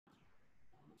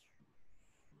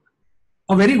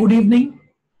A very good evening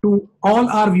to all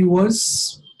our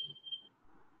viewers.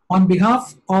 On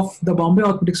behalf of the Bombay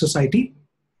Orthopedic Society,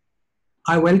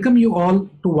 I welcome you all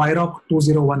to WIROC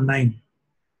 2019.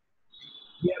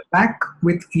 We are back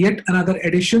with yet another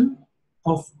edition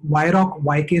of WIROC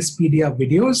Wikasepedia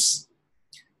videos.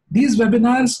 These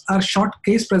webinars are short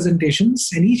case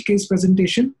presentations, and each case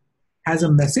presentation has a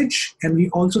message, and we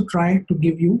also try to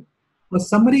give you a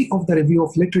summary of the review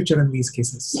of literature in these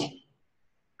cases.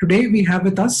 Today we have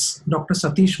with us Dr.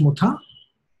 Satish Mutha,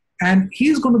 and he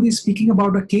is going to be speaking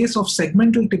about a case of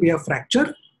segmental tibia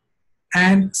fracture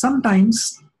and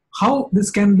sometimes how this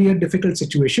can be a difficult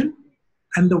situation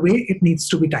and the way it needs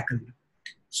to be tackled.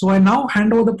 So I now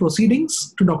hand over the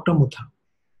proceedings to Dr. Mutha.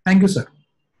 Thank you, sir.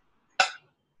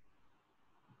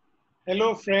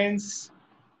 Hello friends,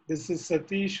 this is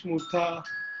Satish Mutha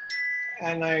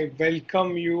and I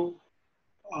welcome you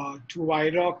to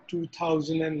WIROC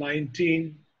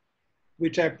 2019,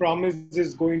 which I promise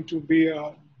is going to be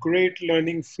a great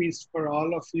learning feast for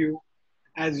all of you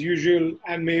as usual,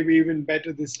 and maybe even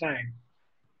better this time.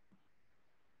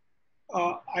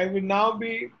 I will now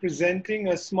be presenting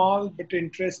a small but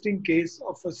interesting case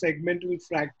of a segmental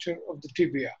fracture of the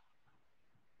tibia.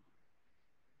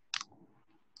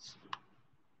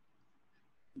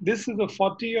 This is a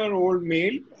 40-year-old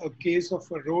male, a case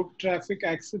of a road traffic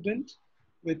accident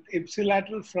with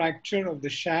ipsilateral fracture of the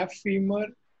shaft femur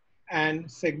and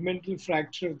segmental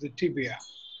fracture of the tibia.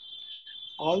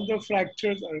 All the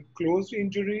fractures are closed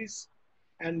injuries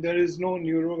and there is no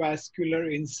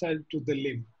neurovascular insult to the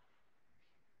limb.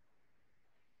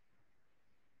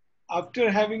 After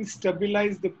having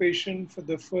stabilized the patient for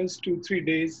the first 2-3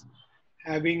 days,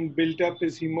 having built up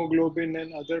his hemoglobin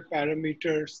and other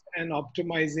parameters and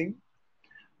optimizing,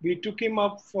 we took him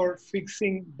up for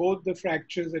fixing both the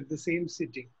fractures at the same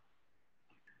sitting.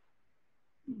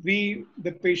 The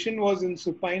patient was in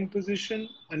supine position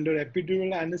under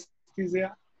epidural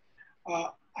anesthesia.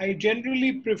 I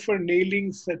generally prefer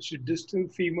nailing such distal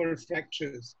femur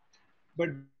fractures, but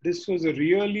this was a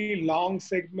really long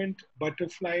segment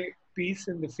butterfly piece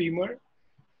in the femur,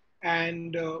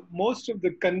 and most of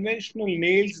the conventional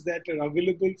nails that are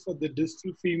available for the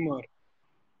distal femur,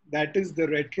 that is the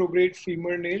retrograde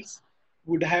femur nails,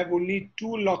 would have only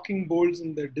 2 locking bolts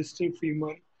in the distal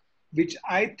femur, which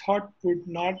I thought would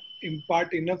not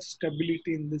impart enough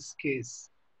stability in this case.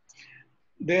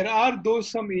 There are though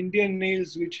some Indian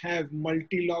nails which have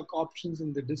multi-lock options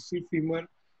in the distal femur,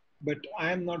 but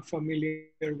I am not familiar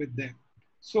with them.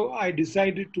 So I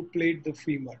decided to plate the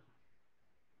femur.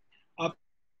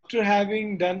 After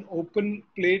having done open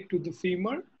plate to the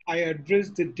femur, I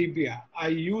addressed the tibia. I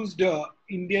used an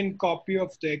Indian copy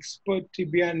of the expert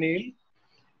tibia nail.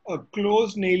 A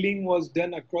closed nailing was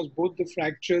done across both the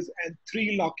fractures and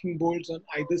 3 locking bolts on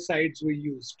either sides were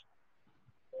used.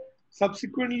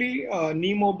 Subsequently,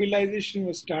 knee mobilization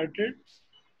was started.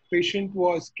 Patient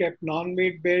was kept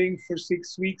non-weight bearing for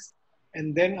 6 weeks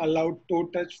and then allowed toe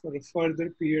touch for a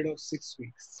further period of 6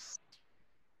 weeks.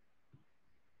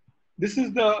 This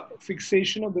is the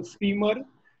fixation of the femur.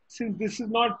 Since this is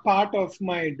not part of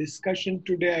my discussion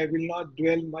today, I will not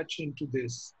dwell much into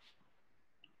this.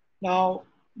 Now,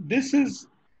 these are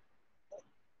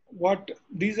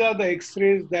the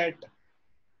x-rays that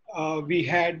we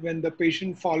had when the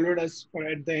patient followed us for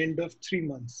at the end of 3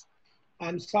 months.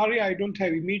 I'm sorry I don't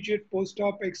have immediate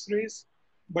post-op x-rays,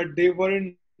 but they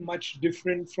weren't much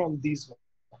different from these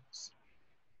ones.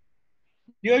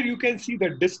 Here you can see the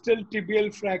distal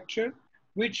tibial fracture,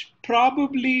 which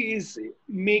probably is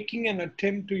making an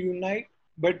attempt to unite,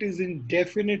 but is in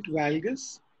definite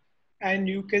valgus. And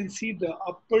you can see the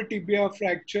upper tibia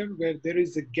fracture where there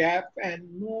is a gap and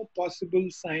no possible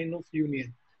sign of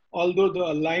union, although the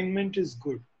alignment is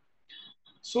good.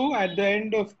 So at the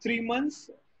end of 4 months,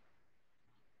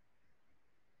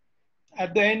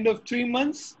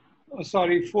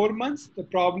 the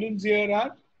problems here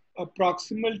are a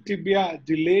proximal tibia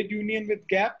delayed union with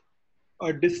gap,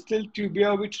 a distal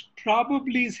tibia which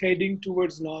probably is heading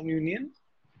towards non-union,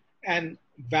 and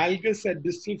valgus at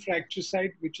distal fracture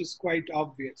site, which is quite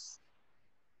obvious.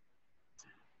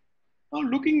 Now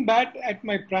looking back at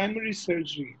my primary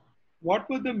surgery, what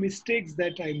were the mistakes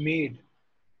that I made?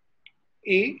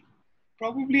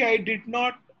 Probably I did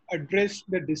not address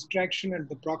the distraction at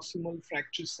the proximal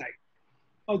fracture site.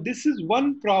 Now this is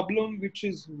one problem which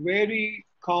is very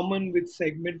common with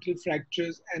segmental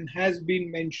fractures and has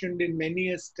been mentioned in many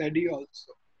a study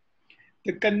also.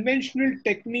 The conventional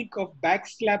technique of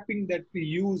backslapping that we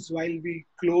use while we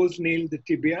close nail the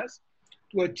tibias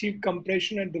to achieve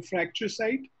compression at the fracture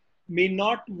site may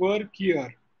not work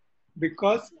here,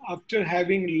 because after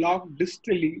having locked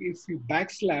distally, if you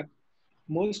backslap,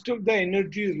 most of the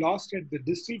energy is lost at the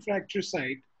distal fracture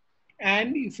site,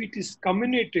 and if it is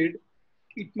comminuted,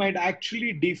 it might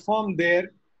actually deform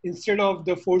there instead of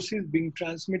the forces being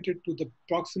transmitted to the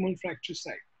proximal fracture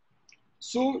site.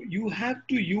 So you have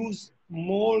to use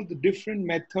more the different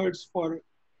methods for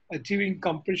achieving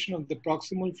compression of the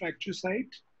proximal fracture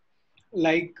site,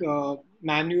 like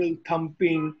manual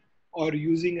thumping or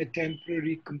using a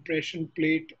temporary compression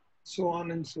plate, so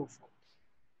on and so forth.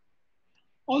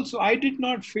 Also, I did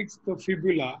not fix the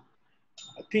fibula,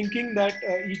 thinking that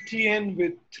ETN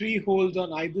with 3 holes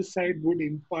on either side would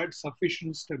impart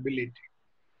sufficient stability.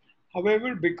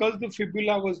 However, because the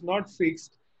fibula was not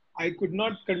fixed, I could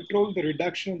not control the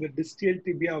reduction of the distal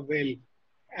tibia well,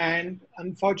 and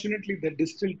unfortunately, the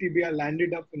distal tibia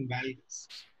landed up in valgus.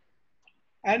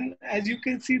 And as you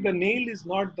can see, the nail is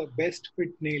not the best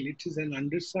fit nail. It is an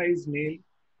undersized nail,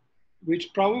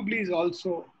 which probably is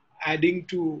also adding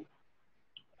to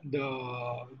the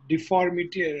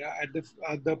deformity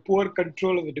the poor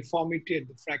control of the deformity at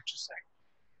the fracture site.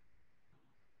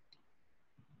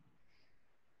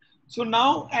 So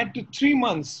now at the 3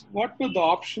 months, what were the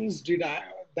options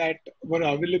that were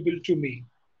available to me?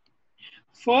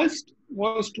 First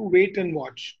was to wait and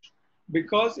watch,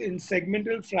 because in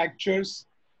segmental fractures,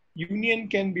 union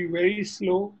can be very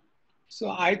slow. So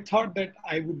I thought that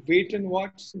I would wait and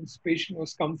watch since patient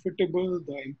was comfortable,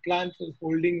 the implant was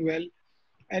holding well,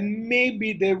 and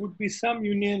maybe there would be some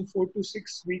union 4 to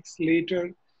 6 weeks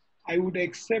later. I would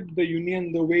accept the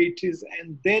union the way it is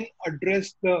and then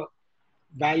address the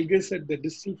valgus at the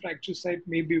distal fracture site,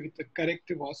 maybe with a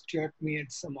corrective osteotomy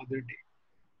at some other day.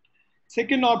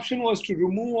 Second option was to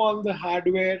remove all the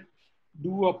hardware,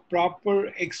 do a proper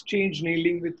exchange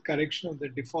nailing with correction of the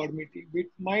deformity, which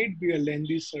might be a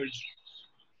lengthy surgery.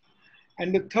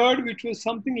 And the third, which was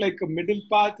something like a middle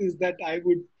path, is that I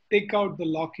would take out the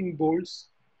locking bolts,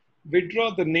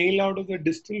 withdraw the nail out of the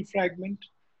distal fragment,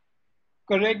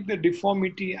 correct the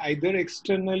deformity either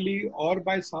externally or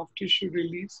by soft tissue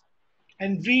release,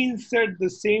 and reinsert the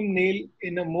same nail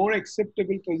in a more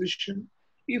acceptable position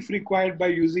if required by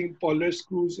using polar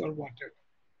screws or whatever.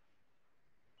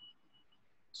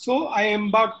 So I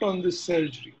embarked on this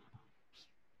surgery.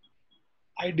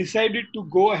 I decided to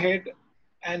go ahead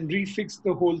and refix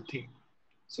the whole thing.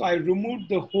 So I removed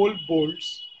the whole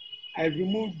bolts, I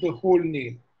removed the whole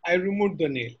nail, I removed the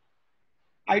nail.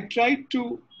 I tried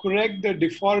to correct the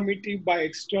deformity by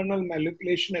external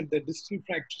manipulation at the distal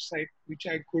fracture site, which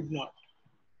I could not.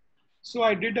 So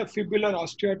I did a fibular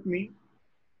osteotomy,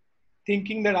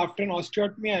 thinking that after an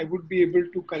osteotomy, I would be able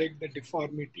to correct the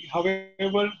deformity.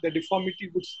 However, the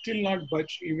deformity would still not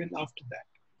budge even after that.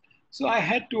 So I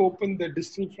had to open the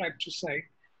distal fracture site.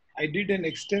 I did an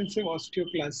extensive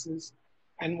osteoclasis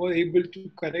and was able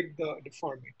to correct the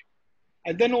deformity.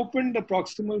 I then opened the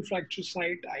proximal fracture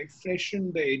site. I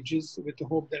freshened the edges with the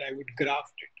hope that I would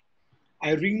graft it.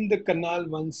 I ringed the canal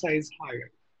one size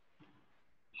higher.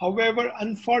 However,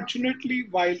 unfortunately,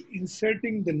 while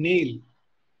inserting the nail,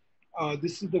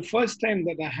 this is the first time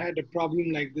that I had a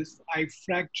problem like this. I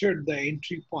fractured the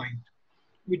entry point,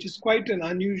 which is quite an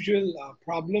unusual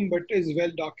problem, but is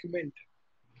well documented.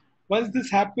 Once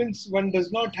this happens, one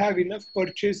does not have enough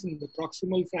purchase in the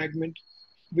proximal fragment,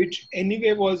 which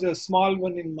anyway was a small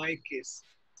one in my case.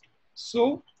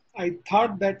 So I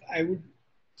thought that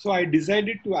so I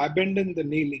decided to abandon the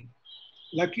nailing.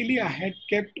 Luckily, I had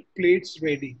kept plates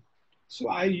ready. So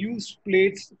I used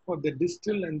plates for the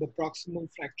distal and the proximal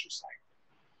fracture site.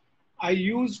 I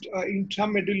used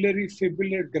intramedullary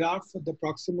fibular graft for the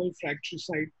proximal fracture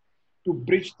site to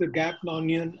bridge the gap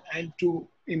nonion and to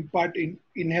impart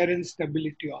inherent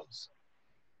stability also.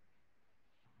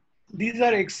 These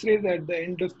are x-rays at the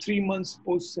end of 3 months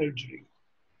post-surgery.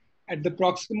 At the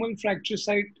proximal fracture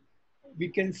site, we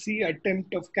can see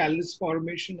attempt of callus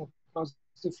formation across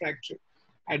the fracture.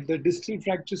 At the distal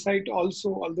fracture site also,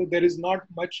 although there is not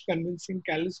much convincing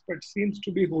callus, but seems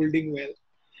to be holding well.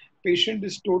 Patient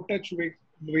is toe touch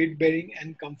weight bearing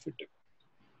and comfortable.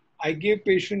 I gave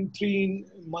patient 3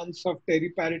 months of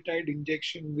teriparatide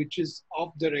injection, which is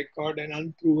off the record and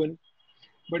unproven,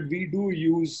 but we do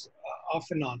use off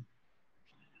and on.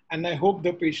 And I hope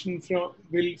the patient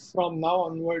will from now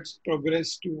onwards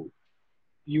progress to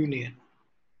union.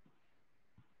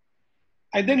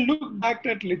 I then looked back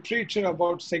at literature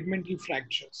about segmental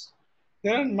fractures.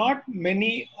 There are not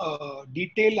many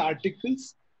detailed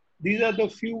articles. These are the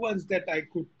few ones that I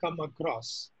could come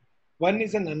across. One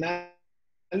is an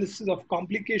analysis of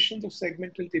complications of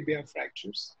segmental tibia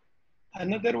fractures.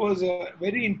 Another was a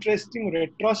very interesting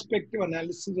retrospective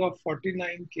analysis of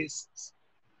 49 cases.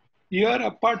 Here,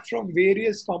 apart from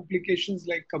various complications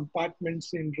like compartment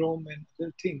syndrome and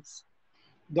other things,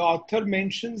 The author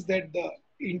mentions that the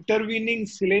intervening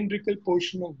cylindrical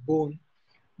portion of bone,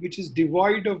 which is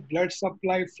devoid of blood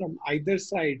supply from either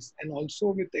sides and also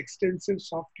with extensive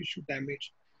soft tissue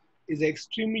damage, is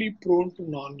extremely prone to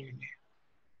non-union.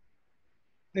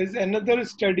 There's another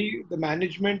study, the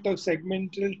management of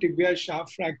segmental tibia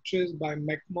shaft fractures by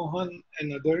McMahon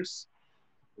and others,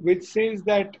 which says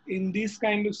that in these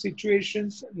kind of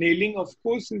situations, nailing of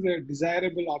course is a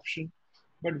desirable option,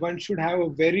 but one should have a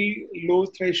very low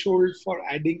threshold for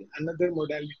adding another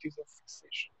modalities of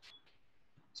fixation.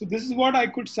 So this is what I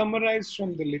could summarize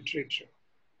from the literature.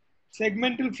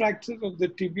 Segmental fractures of the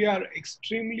tibia are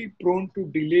extremely prone to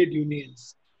delayed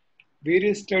unions.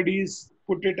 Various studies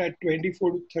put it at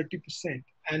 24 to 30%,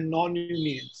 and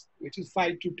non-unions, which is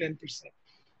 5 to 10%,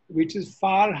 which is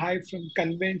far high from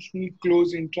conventional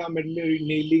close intramedullary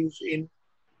nailings in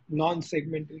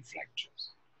non-segmental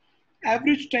fractures.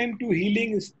 Average time to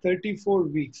healing is 34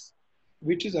 weeks,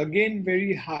 which is again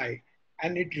very high,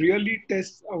 and it really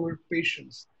tests our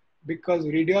patience because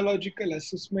radiological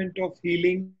assessment of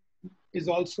healing is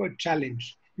also a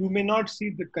challenge. You may not see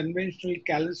the conventional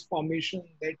callus formation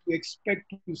that you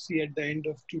expect to see at the end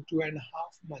of 2.5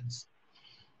 months,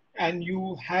 and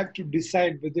you have to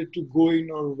decide whether to go in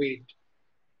or wait.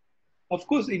 Of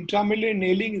course, intramedullary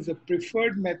nailing is a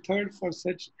preferred method for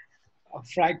such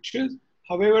fractures.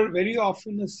 However, very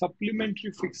often a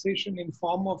supplementary fixation in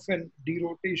form of an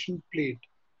derotation plate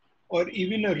or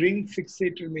even a ring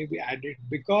fixator may be added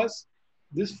because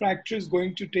this fracture is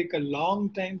going to take a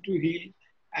long time to heal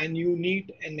and you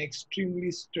need an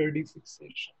extremely sturdy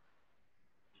fixation.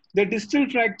 The distal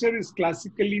fracture is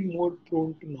classically more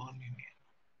prone to non-union.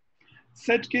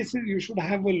 Such cases, you should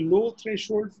have a low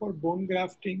threshold for bone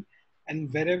grafting,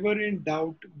 and wherever in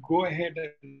doubt, go ahead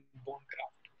and bone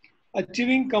graft.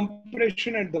 Achieving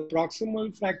compression at the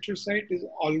proximal fracture site is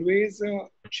always a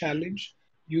challenge.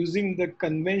 Using the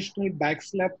conventional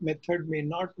backslap method may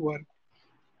not work,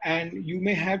 and you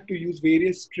may have to use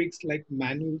various tricks like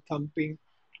manual thumping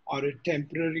or a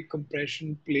temporary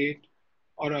compression plate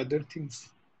or other things.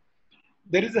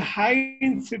 There is a high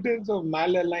incidence of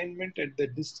malalignment at the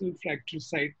distal fracture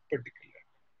site particularly.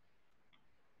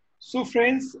 So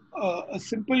friends, a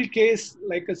simple case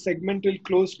like a segmental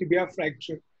closed tibia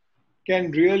fracture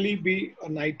can really be a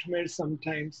nightmare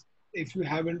sometimes if you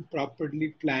haven't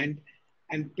properly planned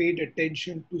and paid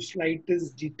attention to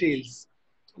slightest details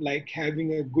like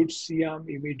having a good C-arm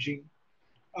imaging,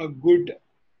 a good,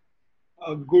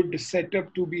 a good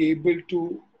setup to be able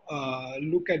to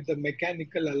look at the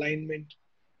mechanical alignment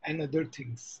and other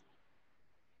things.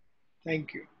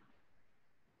 Thank you.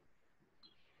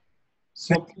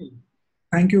 Swapnil.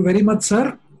 Thank you very much,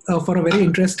 sir, for a very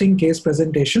interesting case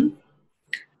presentation.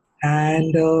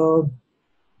 And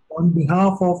on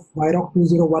behalf of WIROC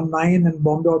 2019 and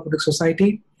Bombay Orthopedic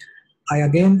Society, I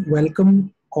again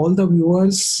welcome all the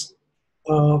viewers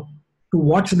to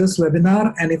watch this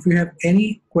webinar. And if you have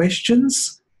any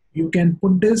questions, you can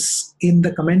put this in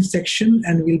the comment section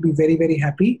and we'll be very, very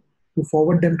happy to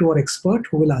forward them to our expert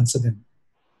who will answer them.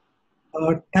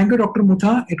 Thank you, Dr.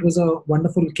 Mutha. It was a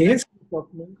wonderful case.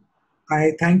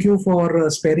 I thank you for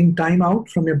sparing time out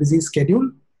from your busy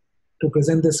schedule to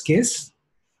present this case.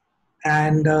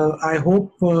 And I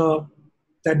hope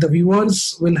that the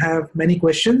viewers will have many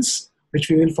questions, which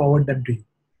we will forward them to you.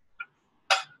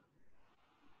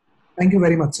 Thank you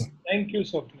very much, sir. Thank you,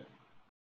 Swapnil.